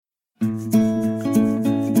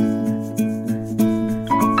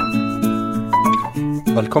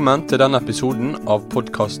Velkommen til denne episoden av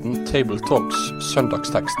podcasten Table Talks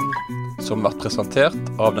Søndagsteksten, som blir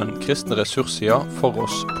presentert av den kristne ressurssida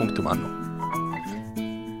foross.no.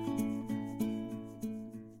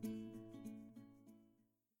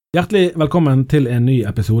 Hjertelig velkommen til en ny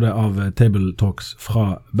episode av Table Talks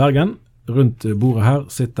fra Bergen. Rundt bordet her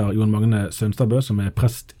sitter Jon Magne Sønstadbø, som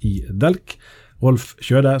prest i Delk, Rolf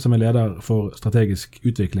Kjøde, som leder for strategisk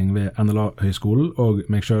utvikling ved NLA-høgskolen, og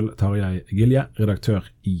meg selv, Tarjei Gilje, redaktør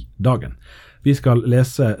i Dagen. Vi skal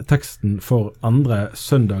lese teksten for andre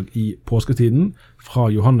søndag i påsketiden fra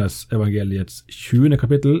Johannes evangeliets 20.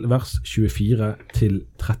 kapittel, vers 24 til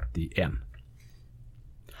 31.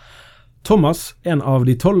 Thomas, en av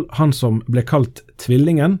de 12, han som ble kalt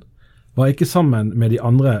tvillingen, var ikke sammen med de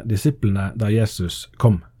andre disiplene da Jesus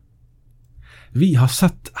kom. «Vi har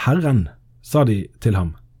sett Herren», sa de til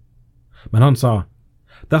ham. Men han sa,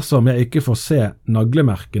 «Dersom jeg ikke får se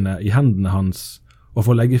naglemerkene i hendene hans, og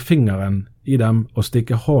får legge fingeren i dem og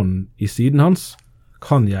stikke hånden i siden hans,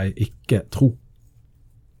 kan jeg ikke tro.»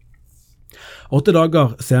 8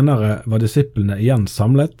 dager senere var disiplene igjen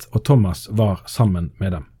samlet, og Thomas var sammen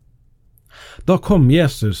med dem. Da kom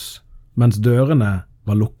Jesus, mens dørene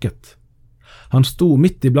var lukket. Han sto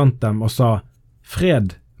midt iblant dem og sa,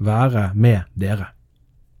 «Fred være med dere.»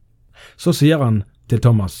 Så sier han til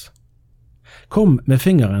Thomas, «Kom med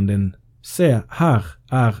fingeren din, se,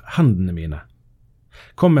 her hendene mine.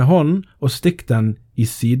 Kom med hånden og stikk den i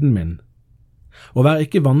siden min. Og vær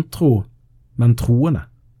ikke vantro, men troende.»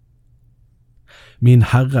 «Min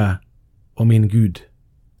Herre og min Gud»,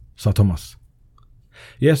 sa Thomas.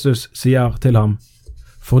 Jesus sier til ham,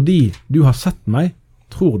 «Fordi du har sett meg,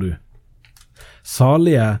 tror du.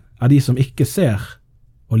 Salige de som ikke ser,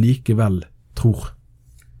 og likevel tror.»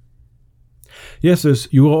 Jesus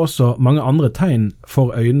gjorde også mange andre tegn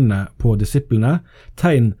for øynene på disiplene,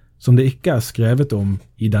 tegn som det ikke skrevet om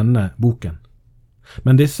i denne boken.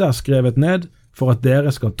 Men disse skrevet ned for at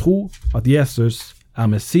dere skal tro at Jesus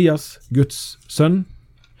Messias, Guds sønn,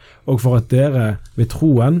 og for at dere ved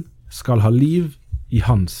troen skal ha liv i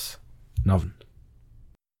hans navn.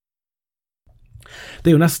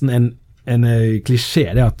 Det jo nesten en klisjé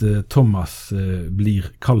det at Thomas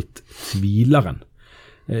blir kalt tvileren.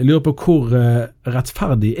 Jeg lurer på hvor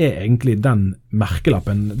rettferdig egentlig den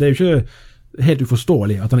merkelappen. Det jo ikke helt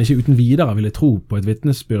uforståelig at han ikke uten videre ville tro på et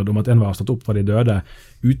vitnesbyrd om at en var stått opp fra de døde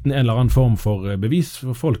uten en eller annen form for bevis.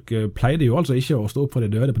 For folk pleide jo altså ikke å stå opp fra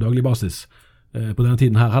de døde på daglig basis på denne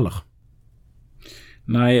tiden her heller.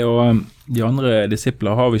 Nei, og de andre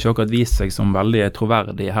disipler har jo ikke akkurat vist seg som veldig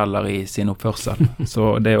troverdige heller i sin oppførsel.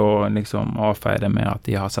 Så det å liksom avfeie det med at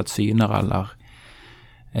de har sett syner eller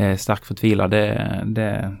sterkt fortviler, det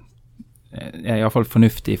I hvert fall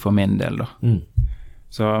fornuftig for min del da.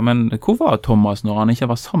 Så, men hvor var Thomas når han ikke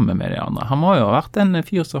var sammen med de andre? Han må jo ha vært en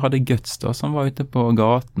fyr som hadde guts da, som var ute på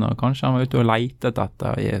gaten, og kanskje han var ute og leitet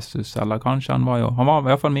etter Jesus, eller kanskje han var i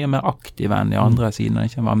hvert fall mye mer aktiv enn de andre siden han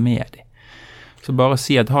ikke var med de. Så bare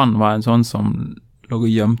si at han var en sånn som lå og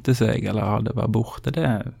gjemte seg, eller hadde vært borte, det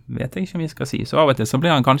vet jeg ikke om vi skal si. Så av og til så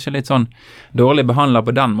blir han kanskje litt sånn dårlig behandlet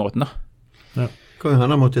på den måten da. Ja. Kan jo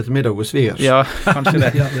hende mot etter middag hos svigers. Ja, kanskje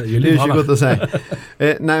det. Det jo ikke godt å si.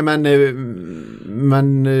 Nei, men i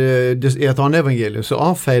et annet evangelium så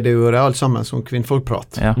avfeier jo det alt sammen som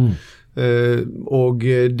kvinnfolkprat. Ja. Og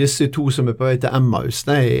disse to som på vei til Emmaus,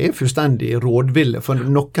 de fullstendig rådville, for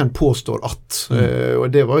noen påstår at, og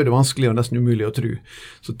det var jo det vanskelige og nesten umulig å tro.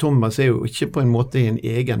 Så Thomas jo ikke på en måte i en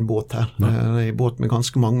egen båt her. I båt med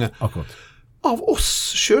ganske mange. Akkurat. Av oss,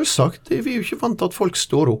 selvsagt, vi jo ikke vant til at folk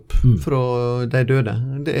står opp fra de døde.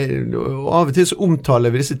 Og av og til så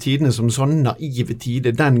omtaler vi disse tidene som sånne naive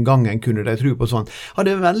tider. Den gangen kunne de tro på sånt.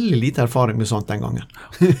 Hadde veldig lite erfaring med sånt den gangen.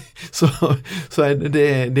 så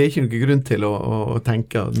det ikke noen grunn til å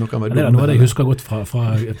tenke at noe var dumt. Det noe jeg husker godt fra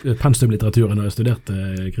pensumlitteraturen når jeg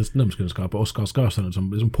studerte kristendomskunnskap, og Oskar Skarsson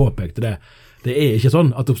som liksom påpekte det. Det ikke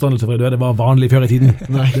sånn at oppstandelse fra de døde var vanlig før i tiden.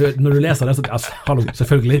 Når du leser det, så hallo,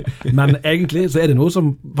 selvfølgelig. Men egentlig så det noe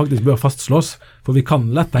som faktisk bør fastslås, for vi kan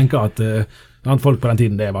lett tenke at folk på den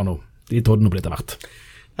tiden, det var noe. De trodde noe på litt av hvert.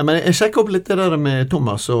 Ja, men jeg sjekker opp litt det der med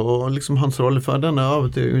Thomas og liksom hans rolle, for den av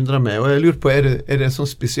og til undrer meg, og jeg lurer på, det en sånn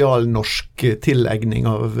spesialnorsk tillegning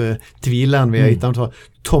av tvileren vi har gitt ham,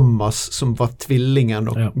 Thomas som var tvillingen,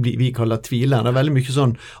 og vi kaller tvileren. Det veldig mye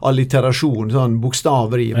sånn alliterasjon, sånn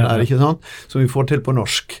bokstavrim der, ikke sant? Som vi får til på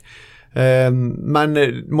norsk. Men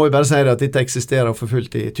må jo bare si at dette eksisterer for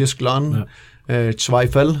fullt i Tyskland,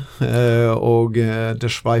 Zweifel og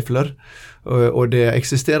Der Zweifler, og det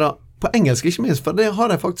eksisterer på engelsk ikke minst, for det har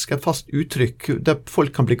de faktisk et fast uttrykk der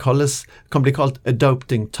folk kan bli kalt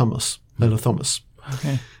adopting Thomas, eller Thomas.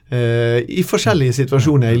 Okay. I forskjellige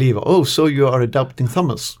situasjoner i livet. Oh, so you are a doubting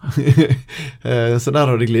Thomas. Så der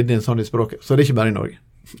har det glidd inn sånn i språket. Så det ikke bare i Norge.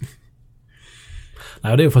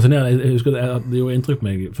 Nei, det jo fascinerende. Jeg husker at det gjorde inntrykk på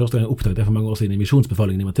meg første gang jeg oppdaget det for mange år siden i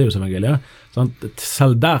misjonsbefalingen i Matteusevangeliet. Sånn,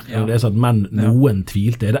 selv der det sånn at noen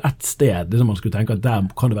tvilte. Det ett sted det som man skulle tenke at der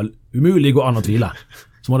kan det vel umulig gå an å tvile.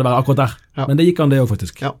 Så må det være akkurat der. Ja. Men det gikk an det også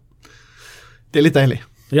faktisk. Ja. Det litt deilig.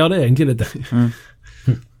 Ja, det egentlig litt det.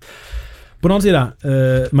 På den annen side,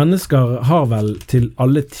 mennesker har vel til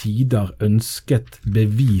alle tider ønsket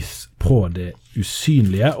bevis på det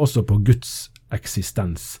usynlige, også på Guds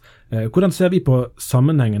eksistens. Hvordan ser vi på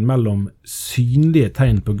sammenhengen mellom synlige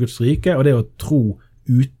tegn på Guds rike og det å tro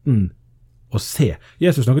uten å se?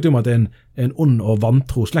 Jesus snakket jo om at det en ond og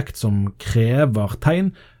vantro slekt som krever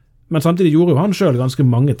tegn, men samtidig gjorde jo han selv ganske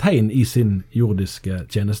mange tegn i sin jordiske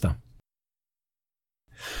tjeneste.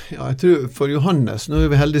 Ja, jeg tror for Johannes, nå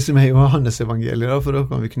vi heldige med Johannes evangeliet, for da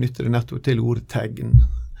kan vi knytte det nettopp til ordtegn,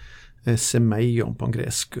 semeion på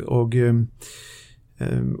gresk, og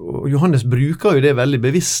Johannes bruker jo det veldig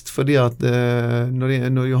bevisst, fordi at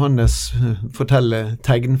når Johannes forteller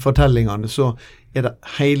tegnfortellingene, så det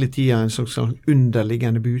hele tiden en slags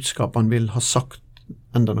underliggende budskap han vil ha sagt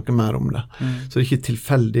enda noe mer om det. Så det ikke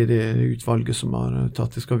tilfeldig det utvalget som har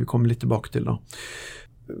tatt, det skal vi komme litt tilbake til da.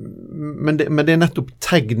 Men det nettopp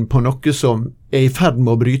tegn på noe som i ferd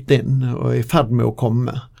med å bryte inn, og i ferd med å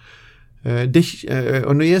komme.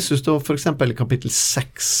 Og når Jesus da, for eksempel i kapittel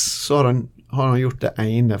 6, så har han gjort det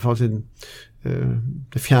ene, faktisk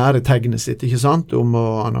det fjerde tegnet sitt, ikke sant?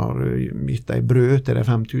 Han har gitt deg brød til de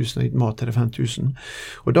 5000, og gitt mat til de 5000.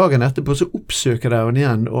 Og dagen etterpå så oppsøker de han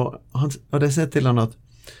igjen, og de sier til han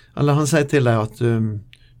han sier til dem at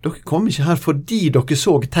dere kom ikke her fordi dere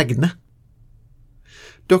så tegnet.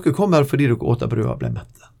 Dere kom her fordi dere åt av brød og ble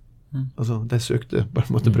mette. Altså, de søkte på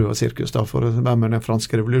en måte brød og sirkus da, for å være med den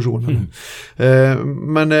franske revolusjonen.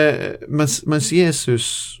 Mens Jesus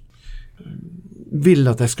vil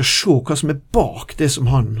at de skal se hva som bak det som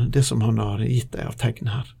han har gitt deg av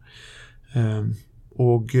tegn her.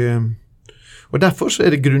 Og derfor så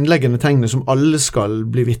det grunnleggende tegnet som alle skal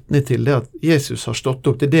bli vitne til, det at Jesus har stått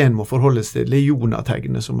opp til det en må forholde seg til,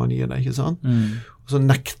 legioner-tegnet som han gir deg, ikke sant? Og så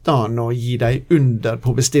nekter han å gi deg under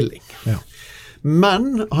på bestilling. Ja.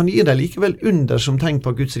 Men han gir deg likevel under som tegn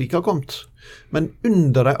på at Guds rike har kommet. Men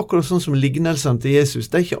under deg, akkurat sånn som lignelsene til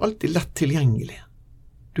Jesus, det ikke alltid lett tilgjengelig.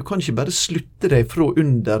 Du kan ikke bare slutte deg fra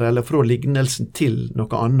under eller fra lignelsen til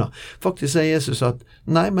noe annet. Faktisk sier Jesus at,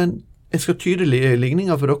 nei, men jeg skal tyde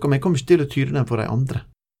ligninger for dere, men jeg kommer ikke til å tyde den for de andre.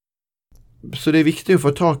 Så det viktig å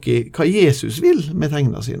få tak i hva Jesus vil med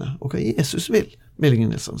tegnene sine, og hva Jesus vil med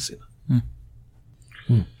lignelsene sine.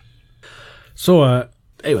 Så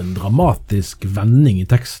jo en dramatisk vending i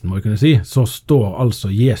teksten, må jeg kunne si. Så står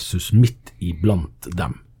altså Jesus midt iblant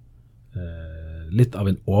dem. Litt av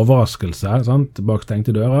en overraskelse, sant? Bak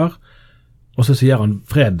stengte dører. Og så sier han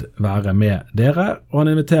fred være med dere, og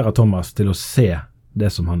han inviterer Thomas til å se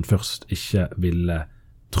det som han først ikke ville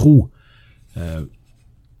tro.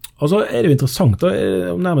 Og så det jo interessant,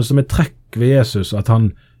 nærmest som et trekk ved Jesus, at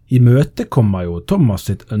han imøtekommer jo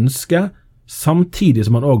Thomas sitt ønske, samtidig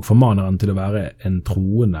som han også formaner han til å være en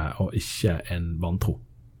troende og ikke en vantro.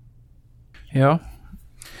 Ja.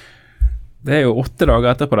 Det jo 8 dager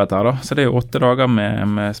etterpå dette her da, så det jo 8 dager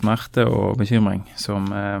med smerte og bekymring som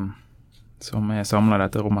samlet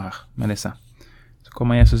dette rommet her med disse. Så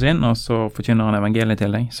kommer Jesus inn, og så forkynner han evangeliet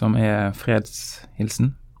til deg, som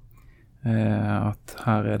fredshilsen. At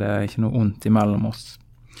her det ikke noe ondt imellom oss.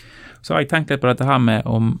 Så har jeg tenkt litt på dette her med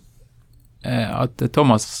at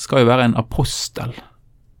Thomas skal jo være en apostel.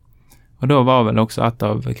 Og da var vel også et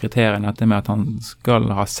av kriteriene dette med at han skal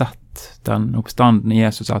ha sett den oppstanden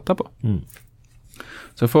Jesus etterpå.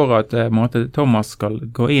 Så for at Thomas skal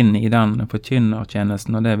gå inn i den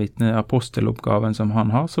forkynnertjenesten og det aposteloppgaven som han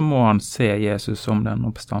har, så må han se Jesus som den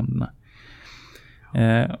oppstandende.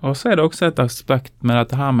 Og så det også et aspekt med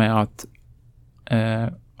dette her med at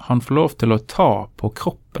han får lov til å ta på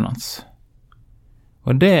kroppen hans.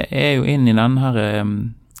 Og det jo inn i denne her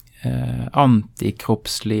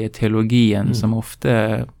antikroppslige teologien som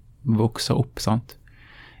ofte vokser opp, sant?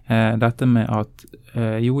 Dette med at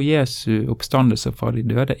Jesu oppstandelse fra de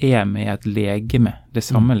døde med et legeme, det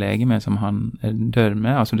samme legeme som han døde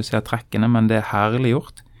med, altså du ser trekkene, men det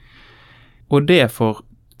herliggjort. Og det får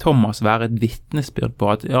Thomas være et vittnesbyrd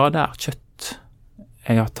på at ja, det kjøtt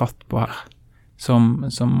jeg har tatt på her, som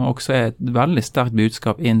også et veldig sterkt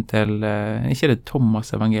budskap inn til, ikke det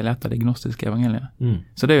Thomas evangeliet, et av de gnostiske evangeliene.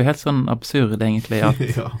 Så det jo helt sånn absurd egentlig at,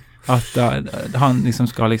 at han liksom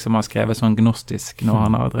skal liksom ha skrevet sånn gnostisk når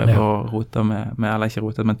han har drevet og rotet med, eller ikke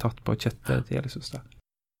rotet, men tatt på kjøttet til Jesus der.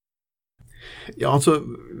 Ja, altså,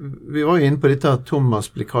 vi var jo inne på dette at Thomas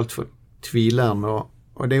blir kalt for tvileren,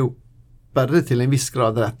 og det er jo bare til en viss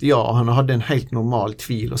grad rett. Ja, han hadde en helt normal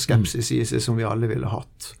tvil og skepsis i seg som vi alle ville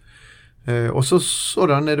hatt. Og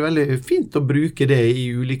sådan er det veldig fint å bruke det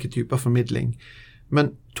i ulike typer formidling.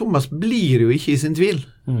 Men Thomas blir jo ikke i sin tvil.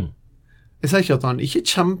 Jeg sier ikke at han ikke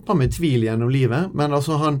kjemper med tvil gjennom livet, men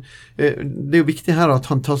altså det er jo viktig her at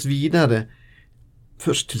han tas videre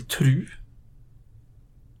først til tro.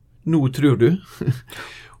 Nå tror du.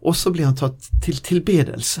 Og så blir han tatt til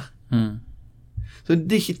tilbedelse. Så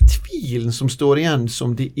det er ikke tvilen som står igjen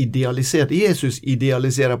som det idealiserte. Jesus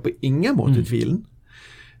idealiserer på ingen måte tvilen.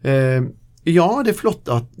 Ja, det er flott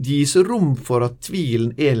at det gis rom for at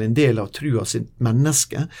tvilen er en del av trua sitt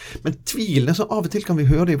menneske, men tvilen, så av og til kan vi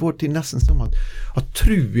høre det i vår tid nesten som at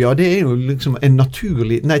trua, det er jo liksom tvil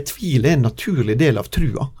er en naturlig del av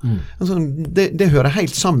trua. Altså, det hører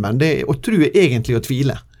helt sammen, og tro er egentlig å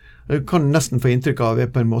tvile. Jeg kan nesten få inntrykk av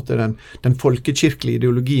på en måte den folkekirkelige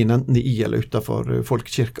ideologien, enten i eller utenfor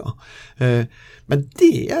folkekirka. Men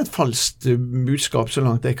det er et falskt budskap så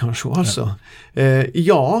langt jeg kan se, altså.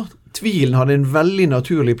 Ja, tvilen har en veldig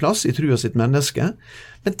naturlig plass i trua sitt menneske,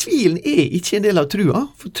 men tvilen er ikke en del av trua,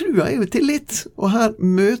 for trua er jo tillit, og her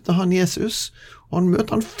møter han Jesus, og han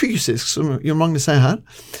møter han fysisk, som Jon Magne sier her,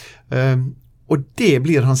 og det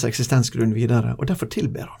blir hans eksistensgrunn videre, og derfor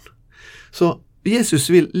tilber han. Så Jesus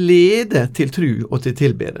vil lede til tro og til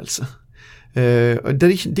tilbedelse. Det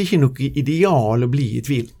er ikke noe ideal å bli i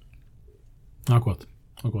tvil. Akkurat.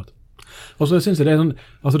 Og så synes jeg det sånn,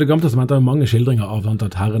 altså det gamle testamentet har mange skildringer av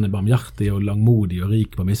at Herren er barmhjertig og langmodig og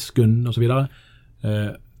rik på miskunn og så videre.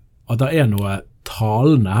 At det er noe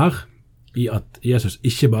talende her i at Jesus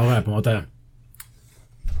ikke bare er på en måte,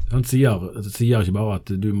 han sier ikke bare at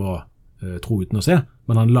du må tro uten å se,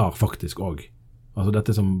 men han lar faktisk også. Altså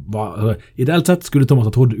dette som var, ideelt sett skulle Thomas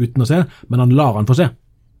ha trodd uten å se, men han lar han få se.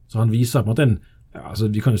 Så han viser på en måte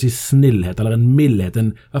vi kan jo si snillhet, eller en mildhet,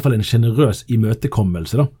 i hvert fall en generøs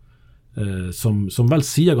imøtekommelse da, som vel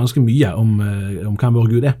sier ganske mye om hvem vår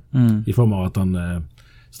Gud er, i form av at han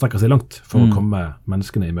strekker seg langt for å komme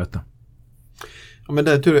menneskene i møte. Ja, men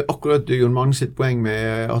det tror jeg akkurat Jon Magne sitt poeng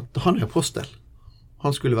med at han er apostel.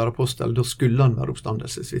 Han skulle være apostel, da skulle han være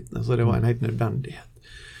oppstandelsesvitne, så det var en helt nødvendighet.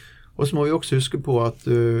 Og så må vi også huske på at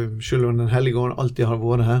selv om den hellige ånd alltid har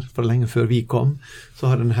vært her for lenge før vi kom, så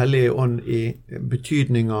har den hellige ånd i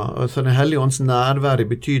betydninga, altså den hellige ånds nærvær i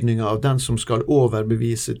betydninga av den som skal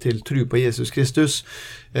overbevise til tro på Jesus Kristus,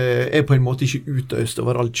 er på en måte ikke utøst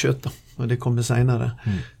over alt kjøtt, og det kommer senere.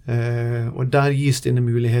 Og der gis denne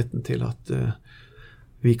muligheten til at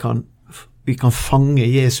vi kan fange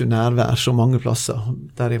Jesu nærvær så mange plasser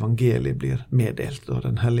der evangeliet blir meddelt, og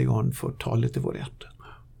den hellige ånd får tale til våre hjerter.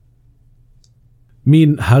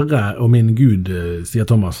 Min Herre og min Gud, sier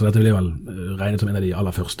Thomas, og dette vil jeg vel regne som en av de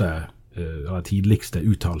aller første, eller tidligste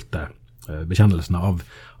uttalte bekjennelsene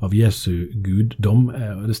av Jesu guddom.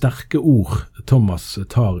 Det sterke ord Thomas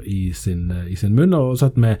tar i sin munn, og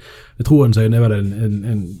sett med troens øyne er det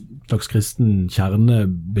en slags kristen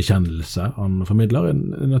kjernebekjennelse han formidler, en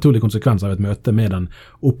naturlig konsekvens av et møte med den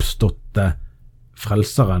oppståtte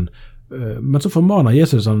frelseren. Men så formaner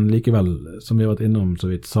Jesus han likevel, som vi har vært innom så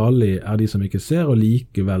vidt, salig er de som ikke ser og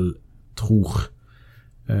likevel tror.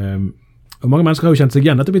 Og mange mennesker har jo kjent seg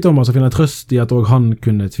igjen etter Thomas og finner trøst i at også han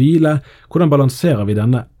kunne tvile. Hvordan balanserer vi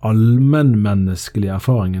denne allmennmenneskelige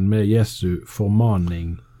erfaringen med Jesu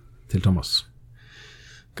formaning til Thomas?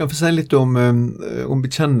 Jeg kan få si litt om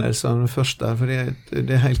bekjennelsene først der, for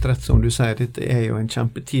det er helt rett som du sier, dette er jo en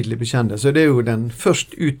kjempetidlig bekjennelse, det er jo den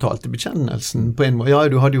først uttalte bekjennelsen på en måte. Ja,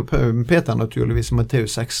 du hadde jo Peter naturligvis i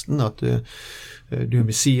Matteus 16, at du er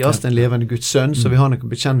Messias, den levende Guds sønn, så vi har noen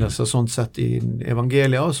bekjennelser sånn sett i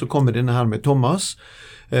evangelia, og så kommer denne her med Thomas.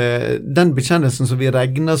 Den bekjennelsen som vi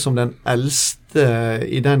regner som den eldste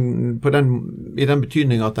i den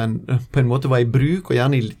betydningen at den på en måte var i bruk, og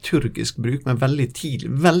gjerne i liturgisk bruk, men veldig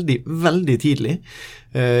tidlig, veldig tidlig,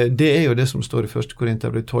 det er jo det som står i 1.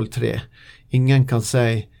 Korinterbrev 12:3. Ingen kan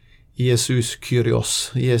si Jesus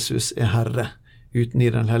Kyrios, Jesus er Herre, uten i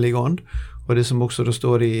den hellige ånd. Og det som også da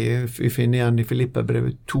står vi finner igjen i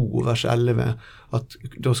Filipperbrevet 2, vers 11, at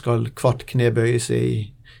da skal hvert kne bøye seg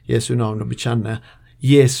i Jesu navn og bekjenne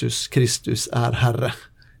Jesus Kristus er Herre,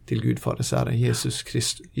 til Gud Fares ære, Jesus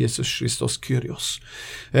Kristus Kyrios.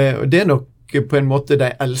 Og det er nok på en måte de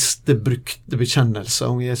eldste brukte bekjennelser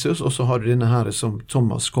om Jesus, og så har du denne her som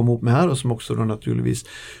Thomas kom opp med her, og som også da naturligvis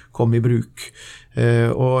kom i bruk.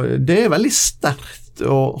 Og det er veldig sterkt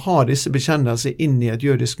å ha disse bekjennelser inn i et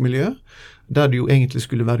jødisk miljø, der det jo egentlig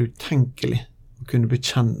skulle være utenkelig å kunne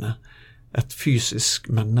bekjenne et fysisk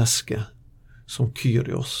menneske som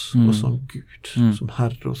Kyrios og som Gud, som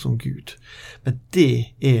Herre og som Gud. Men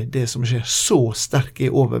det det som skjer. Så sterk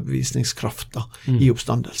overbevisningskrafta i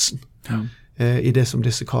oppstandelsen. I det som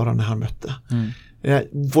disse karene her møtte.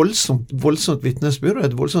 Voldsomt vittnesbyrd, og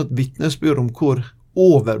et voldsomt vittnesbyrd om hvor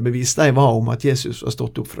overbevist de var om at Jesus var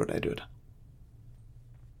stått opp fra de døde.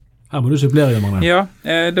 Her må du supplere, Magne. Ja,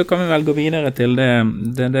 da kan vi vel gå videre til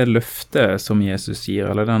det løftet som Jesus gir,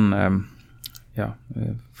 eller den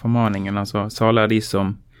formaningen, altså salig de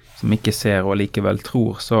som ikke ser og likevel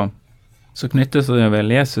tror, så knyttes det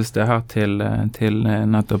vel Jesus det her til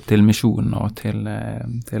nettopp til misjonen og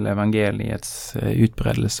til evangeliets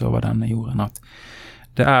utbredelse over denne jorden, at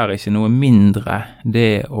det ikke noe mindre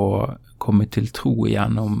det å komme til tro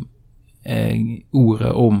gjennom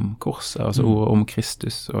ordet om korset, altså ordet om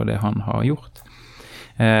Kristus og det han har gjort.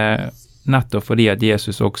 Nettopp fordi at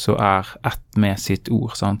Jesus også ett med sitt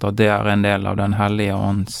ord, sant? At det en del av den hellige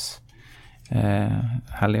ånds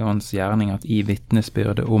gjerning, at i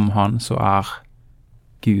vittnesbyrdet om han så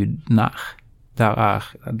Gud nær.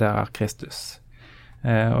 Der Kristus.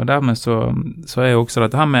 Og dermed så jo også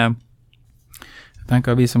dette her med, jeg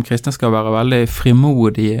tenker vi som kristne skal være veldig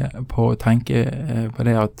frimodige på å tenke på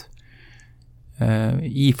det at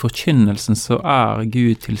i forkynnelsen så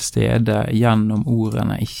Gud til stede gjennom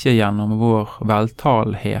ordene, ikke gjennom vår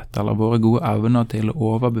veltalighet eller våre gode evner til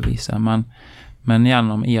å overbevise, men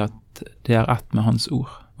gjennom i at det ett med hans ord.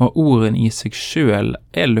 Og ordene i seg selv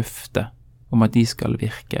løftet om at de skal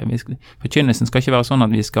virke. Forkynnelsen skal ikke være sånn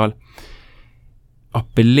at vi skal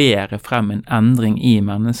appellere frem en endring i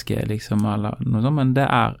mennesket, liksom, eller noe sånt, men det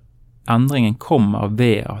endringen kommer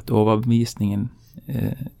ved at overbevisningen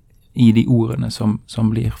i de ordene som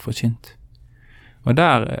blir forkynt. Og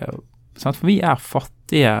sant, for vi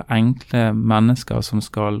fattige, enkle mennesker som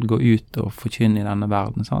skal gå ut og forkynne i denne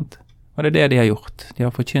verden, sant? Og det de har gjort. De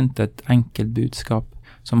har forkynt et enkelt budskap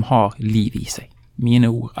som har liv i seg. Mine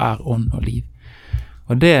ord ånd og liv.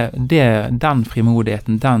 Og den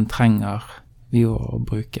frimodigheten, den trenger vi å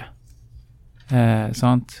bruke.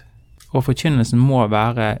 Sant? Og forkynnelsen må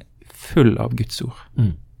være full av Guds ord.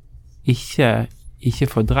 Ikke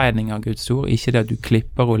fordreining av Guds ord, ikke det at du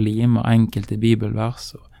klipper og limer enkelte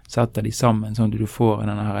bibelvers og setter de sammen sånn at du får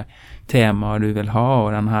denne her temaet du vil ha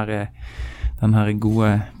og den her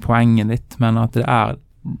gode poenget ditt, men at det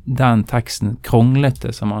den teksten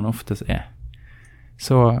kronglete som han oftest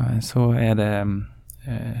så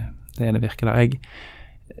det virker der.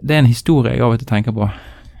 Det en historie jeg av og til tenker på,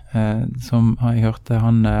 som har jeg hørt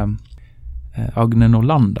han Agne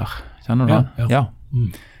Norlander, kjenner du han? Ja.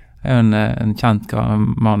 En kjent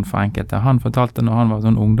mann for enkelte. Han fortalte når han var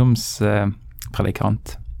sånn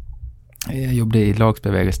ungdomspredikant, jeg jobbet i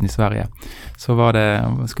lagsbevegelsen i Sverige, så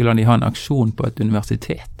skulle de ha en aksjon på et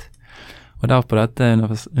universitet. Og der på dette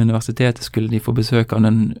universitetet skulle de få besøk av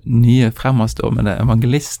den nye fremadstormende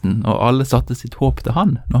evangelisten, og alle satte sitt håp til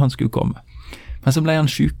han når han skulle komme. Men så ble han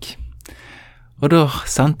syk. Og da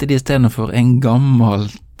sendte de i stedet for en gammel,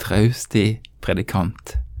 traustig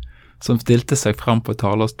predikant, som stilte seg frem på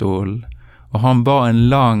talerstolen, og han ba en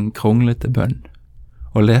lang, kronglete bønn,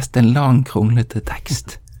 og leste en lang, kronglete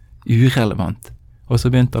tekst, urelevant, og så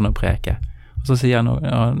begynte han å preke. Og så sier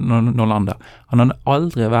Norlander, han hadde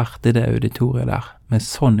aldri vært i det auditoriet der, med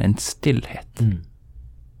sånn en stillhet.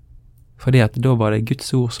 Fordi at da var det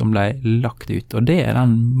Guds ord som ble lagt ut, og det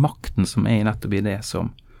den makten som nettopp i det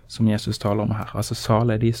som Jesus taler om her. Altså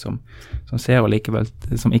salig de som ser og likevel,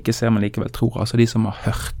 som ikke ser, men likevel tror, altså de som har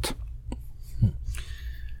hørt.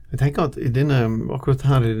 Jeg tenker at akkurat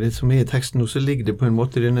her som i teksten nå, så ligger det på en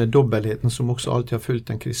måte denne dobbeltheten som også alltid har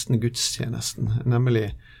fulgt den kristne gudstjenesten,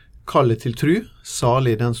 nemlig kallet til tru,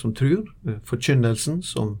 salig den som tror, forkynnelsen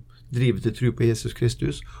som driver til tru på Jesus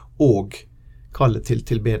Kristus, og kallet til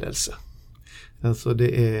tilbedelse. Altså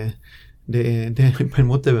det på en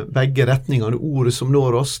måte begge retningene, ordet som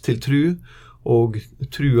når oss til tru, og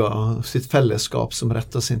trua sitt fellesskap som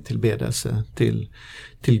retter sin tilbedelse til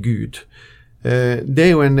Gud. Det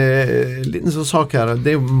jo en liten sånn sak her,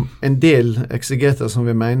 det jo en del eksegeter som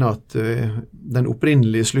vil mene at den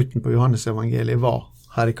opprinnelige slutten på Johannes evangeliet var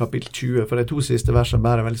her i kapittel 20, for de 2 siste versene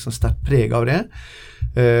bærer veldig sånn sterkt preg av det.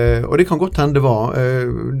 Og det kan godt hende det var.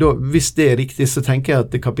 Hvis det riktig, så tenker jeg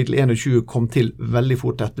at kapittel 21 kom til veldig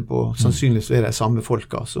fort etterpå, sannsynligvis de samme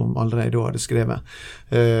folka som allerede da hadde skrevet.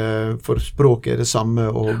 For språket det samme,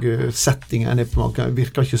 og settingen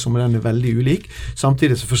virker ikke som den veldig ulik.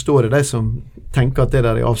 Samtidig så forstår jeg de som tenker at det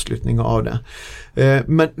der avslutningen av det.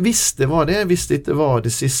 Men hvis det var det, hvis det var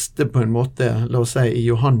det siste på en måte, la oss si i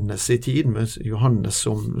Johannes i tid, med Johannes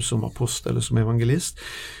som apostel eller som evangelist,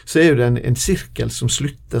 så jo det en sirkel som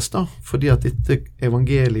sluttes da, fordi at dette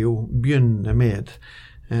evangeliet jo begynner med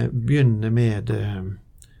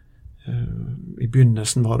i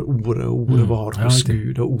begynnelsen var ordet, og ordet var hos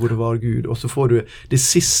Gud, og ordet var Gud, og så får du det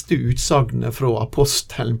siste utsagnet fra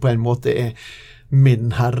apostelen på en måte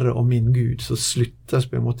min Herre og min Gud, så sluttes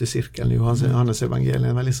på en måte sirkelen i Johannes evangeliet,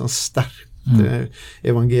 en veldig sånn sterkt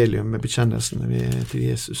evangelium med bekjennelsene til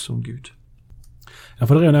Jesus som Gud. Ja,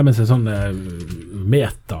 for det jo nærmest en sånn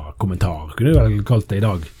metakommentar, kunne det vel kalt det i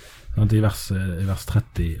dag, i vers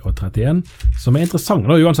 30 og 31, som interessant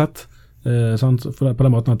da uansett, på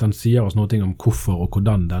den måten at den sier oss noe om hvorfor og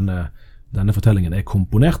hvordan denne fortellingen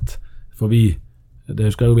komponert. For det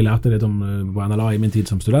husker jeg jo vi lærte litt om på NLA i min tid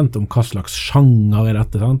som student, om hva slags sjanger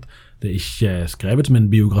dette, sant? Det ikke skrevet som en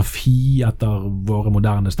biografi etter våre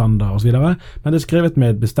moderne standarder og så videre, men det skrevet med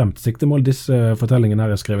et bestemt siktemål. Disse fortellingene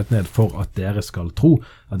her skrevet ned for at dere skal tro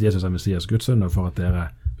at Jesus Messias Guds sønn, og for at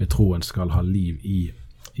dere ved troen skal ha liv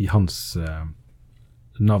i hans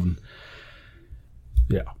navn.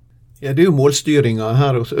 Ja. Ja, det jo målstyringa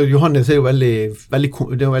her. Johannes jo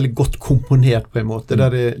veldig godt komponert på en måte.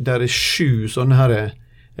 Der 7 sånne her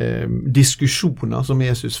diskusjoner som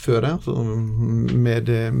Jesus fører, med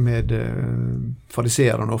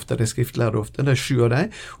fariserene ofte, de skriftlærde ofte. Det 7 av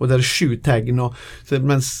dem, og det 7 tegn.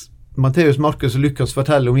 Mens Matteus, Markus og Lukas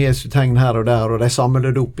forteller om Jesu tegn her og der, og de samler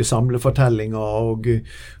det opp i samlefortellinger,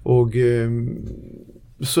 og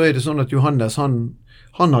så det sånn at Johannes, han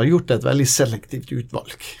har gjort et veldig selektivt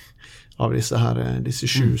utvalg av disse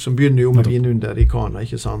 7, som begynner jo med vinunder i Kana,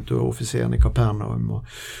 ikke sant, og offiseren i Kapernaum, og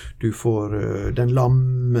du får den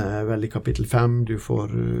lamme, vel i kapittel 5, du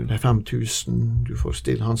får de 5000, du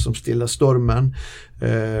får han som stiller stormen,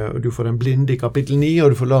 og du får den blinde i kapittel 9,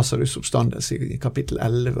 og du får Lazarus oppstandelse i kapittel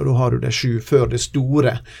 11, og da har du de 7 før det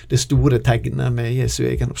store tegnet med Jesu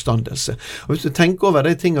egen oppstandelse. Og hvis du tenker over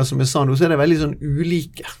de tingene som jeg sa nå, så det veldig sånn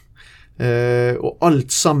ulike, og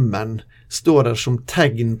alt sammen står der som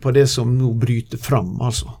tegn på det som nå bryter fram,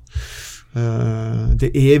 altså. Det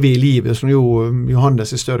evige livet, som jo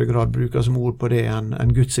Johannes i større grad bruker som ord på det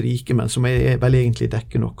enn Guds rike, men som vel egentlig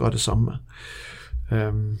dekker noe av det samme.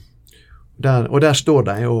 Der står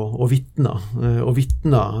de og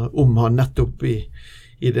vittner om han nettopp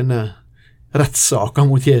i denne rettssaken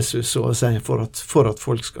mot Jesus, så å si, for at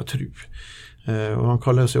folk skal tro. Og han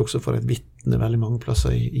kaller seg også for et vittne veldig mange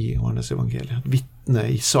plasser i Johannes evangeliet. Vittne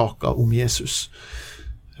i saken om Jesus.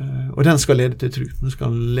 Og den skal lede til tro. Den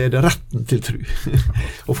skal lede retten til tro.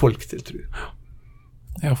 Og folk til tro.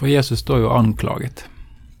 Ja, for Jesus står jo anklaget.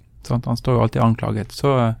 Sant? Han står jo alltid anklaget.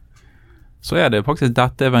 Så det faktisk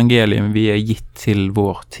dette evangeliet vi gitt til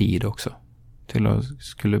vår tid også. Til å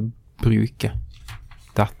skulle bruke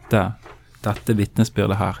dette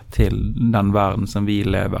vittnesbyrdet her til den verden som vi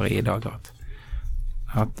lever i dag.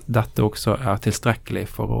 At dette også tilstrekkelig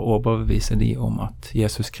for å overbevise de om at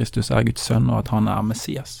Jesus Kristus Guds sønn, og at han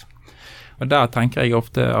Messias. Og der tenker jeg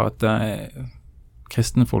ofte at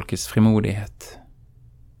kristenfolkets frimodighet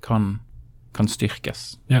kan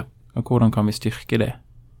styrkes. Ja. Og hvordan kan vi styrke det?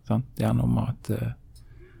 Sant? Gjennom at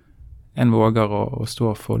en våger å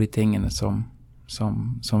stå for de tingene som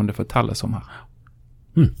det fortelles om her.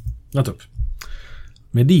 Nettopp.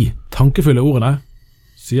 Med de tankefulle ordene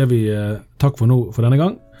sier vi takk for denne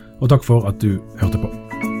gang, og takk for at du hørte på.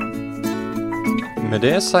 Med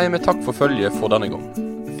det sier vi takk for følget for denne gang.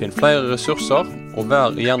 Finn flere ressurser, og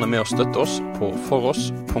vær gjerne med å støtte oss på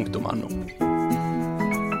foross.no.